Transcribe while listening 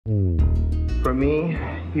For me,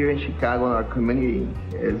 here in Chicago, our community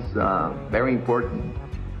is very important.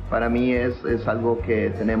 Para mí es algo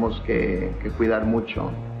que tenemos que cuidar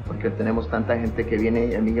mucho, porque tenemos tanta gente que viene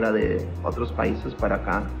y emigra de otros países para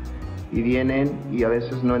acá, y vienen y a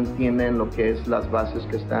veces no entienden lo que es las bases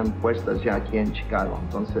que están puestas ya aquí en Chicago.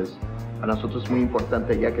 Entonces, para nosotros es muy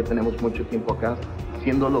importante, ya que tenemos mucho tiempo acá,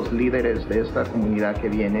 siendo los líderes de esta comunidad que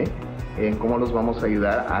viene, en cómo los vamos a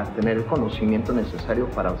ayudar a tener el conocimiento necesario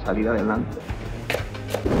para salir adelante.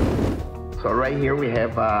 So right here we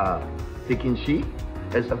have tiquinchi.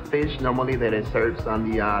 It's a fish normally that is served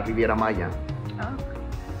on the Riviera Maya. Oh.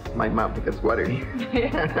 My mouth gets watery.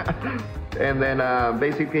 And then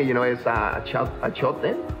basically, you know, it's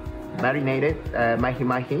achote, marinated,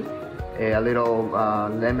 mahi-mahi, a little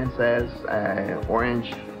lemon zest,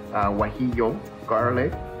 orange, guajillo,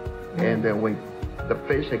 garlic, and then the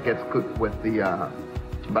fish that gets cooked with the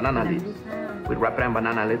banana leaves. We wrap it in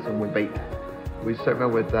banana leaves and we bake. We serve it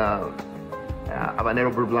with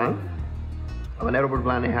habanero beurre blanc. Habanero beurre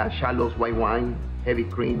blanc, it has shallots, white wine, heavy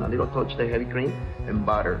cream, a little touch of heavy cream, and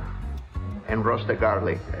butter, and roasted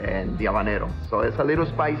garlic, and the habanero. So it's a little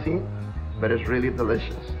spicy, but it's really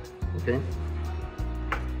delicious, okay?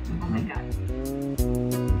 Oh my God.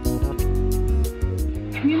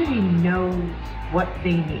 Community knows what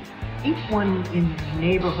they need. Each one in the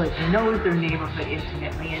neighborhood knows their neighborhood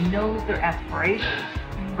intimately and knows their aspirations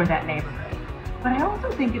for that neighborhood. But I also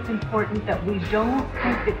think it's important that we don't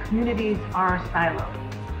think that communities are siloed.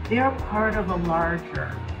 They are part of a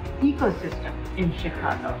larger ecosystem in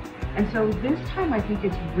Chicago. And so this time I think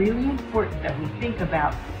it's really important that we think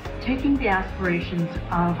about taking the aspirations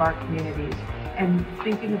of our communities and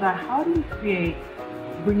thinking about how do we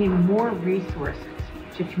bringing more resources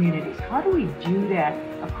to communities. How do we do that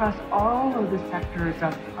across all of the sectors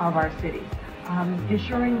of our city?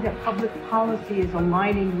 Ensuring that public policy is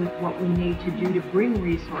aligning with what we need to do to bring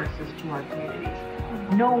resources to our communities.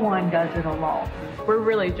 No one does it alone. We're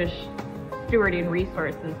really just stewarding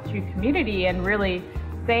resources to community and really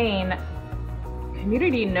saying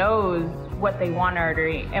community knows what they want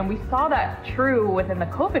already. And we saw that true within the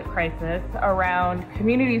COVID crisis around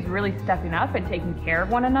communities really stepping up and taking care of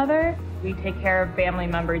one another. We take care of family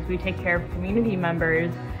members, we take care of community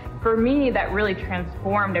members. For me, that really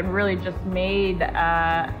transformed and really just made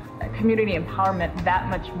community empowerment that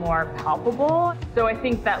much more palpable. So I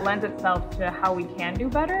think that lends itself to how we can do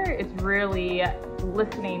better. It's really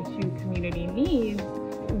listening to community needs.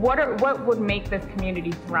 What would make this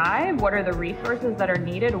community thrive? What are the resources that are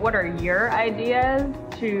needed? What are your ideas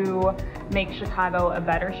to make Chicago a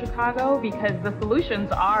better Chicago? Because the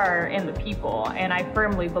solutions are in the people, and I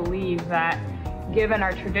firmly believe that given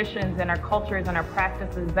our traditions and our cultures and our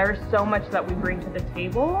practices, there's so much that we bring to the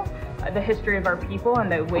table, the history of our people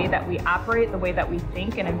and the way that we operate, the way that we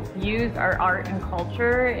think, and infuse our art and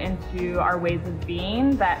culture into our ways of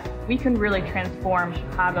being, that we can really transform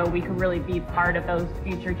Chicago. We can really be part of those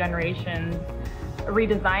future generations,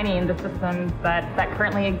 redesigning the systems that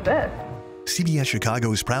currently exist. CBS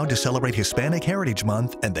Chicago is proud to celebrate Hispanic Heritage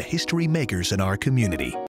Month and the history makers in our community.